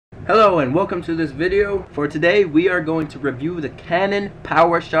Hello and welcome to this video. For today we are going to review the Canon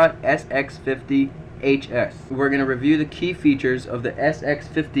Powershot SX50 HS. We're going to review the key features of the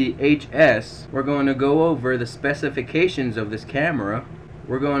SX50 HS. We're going to go over the specifications of this camera.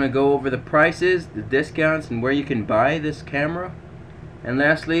 We're going to go over the prices, the discounts, and where you can buy this camera. And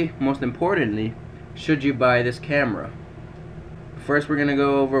lastly, most importantly, should you buy this camera? First, we're going to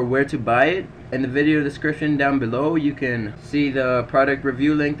go over where to buy it. In the video description down below, you can see the product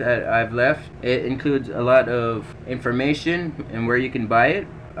review link that I've left. It includes a lot of information and where you can buy it.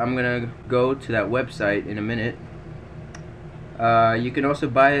 I'm going to go to that website in a minute. You can also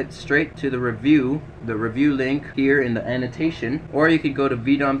buy it straight to the review link here in the annotation, or you could go to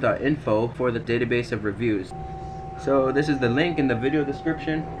vdomp.info for the database of reviews. So this is the link in the video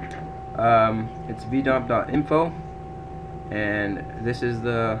description. It's vdomp.info, and this is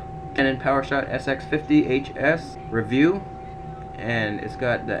the Canon Powershot SX50 HS review, and it's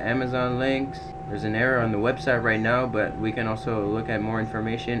got the Amazon links. There's an error on the website right now, but we can also look at more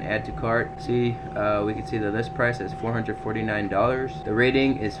information, add to cart. We can see the list price is $449. The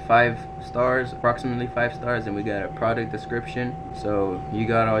rating is 5 stars, approximately 5 stars, and we got a product description. So you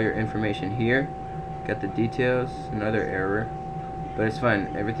got all your information here. Got the details. Another error, but it's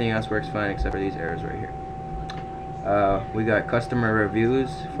fine. Everything else works fine except for these errors right here. We got customer reviews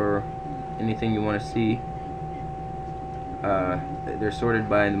for anything you want to see. They're sorted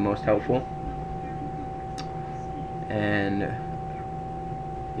by the most helpful, and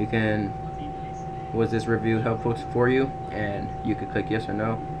you can, was this review helpful for you, and you can click yes or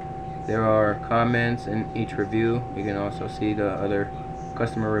no. There are comments in each review. You can also see the other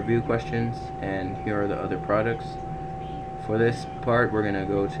customer review questions, and here are the other products. For this part, we're gonna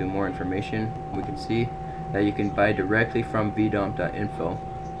go to more information. We can see that you can buy directly from vdomp.info,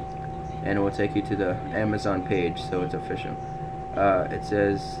 and it will take you to the Amazon page, so it's official. It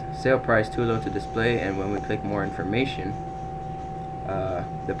says sale price too low to display, and when we click more information,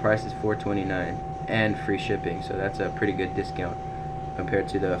 the price is $429 and free shipping, so that's a pretty good discount compared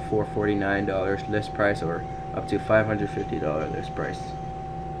to the $449 list price, or up to $550 list price.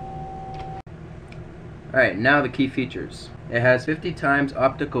 Alright, now the key features. It has 50 times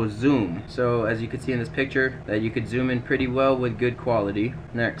optical zoom, so as you can see in this picture, that you could zoom in pretty well with good quality.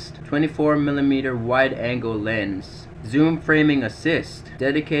 Next, 24mm wide angle lens, zoom framing assist,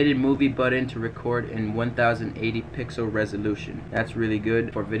 dedicated movie button to record in 1080 pixel resolution. That's really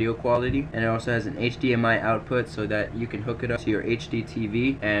good for video quality, and it also has an HDMI output so that you can hook it up to your HD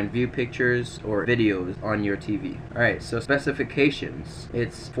TV and view pictures or videos on your TV. Alright, so specifications.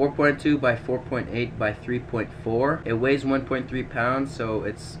 It's 4.2 by 4.8 by 3.4. It weighs 1.3 pounds, so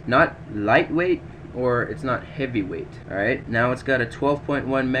it's not lightweight or it's not heavyweight. Alright, now it's got a 12.1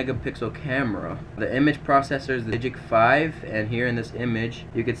 megapixel camera. The image processor is the Digic 5, and here in this image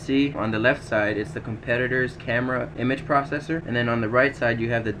you can see on the left side it's the competitor's camera image processor, and then on the right side you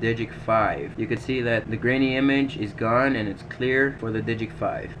have the Digic 5. You can see that the grainy image is gone and it's clear for the Digic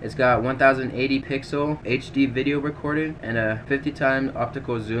 5. It's got 1080 pixel HD video recording and a 50 times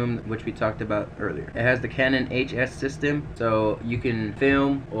optical zoom, which we talked about earlier. It has the Canon HS system, so you can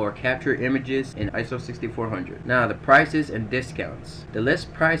film or capture images in ISO 6400. Now the prices and discounts. The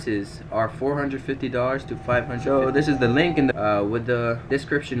list prices are $450 to $500. So this is the link in the, with the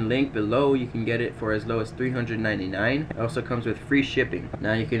description link below. You can get it for as low as $399. It also comes with free shipping.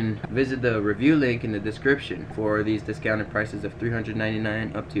 Now you can visit the review link in the description for these discounted prices of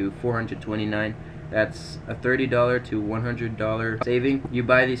 $399 up to $429. That's a $30 to $100 saving. You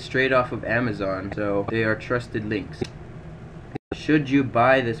buy these straight off of Amazon, so they are trusted links. Should you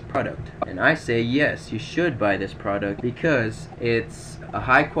buy this product? And I say yes, you should buy this product because it's a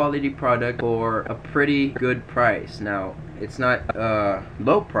high quality product for a pretty good price. Now, it's not a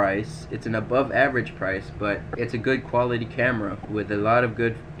low price, it's an above average price, but it's a good quality camera with a lot of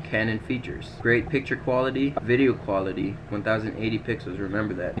good Canon features. Great picture quality, video quality, 1080 pixels,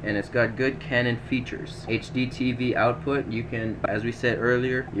 remember that. And it's got good Canon features. HD TV output, you can, as we said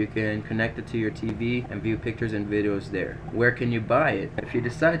earlier, you can connect it to your TV and view pictures and videos there. Where can you buy it? If you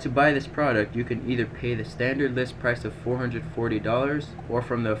decide to buy this product, you can either pay the standard list price of $440 or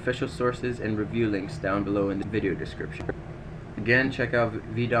from the official sources and review links down below in the video description. Again, check out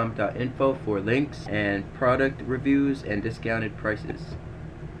vdomp.info for links and product reviews and discounted prices.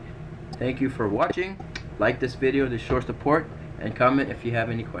 Thank you for watching. Like this video to show support, and comment if you have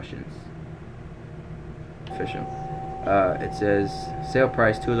any questions. Official. It says sale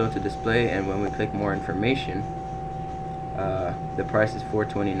price too low to display, and when we click more information, the price is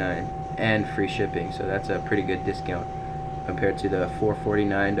 $429 and free shipping, so that's a pretty good discount compared to the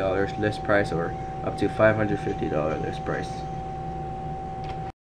 $449 list price, or up to $550 list price.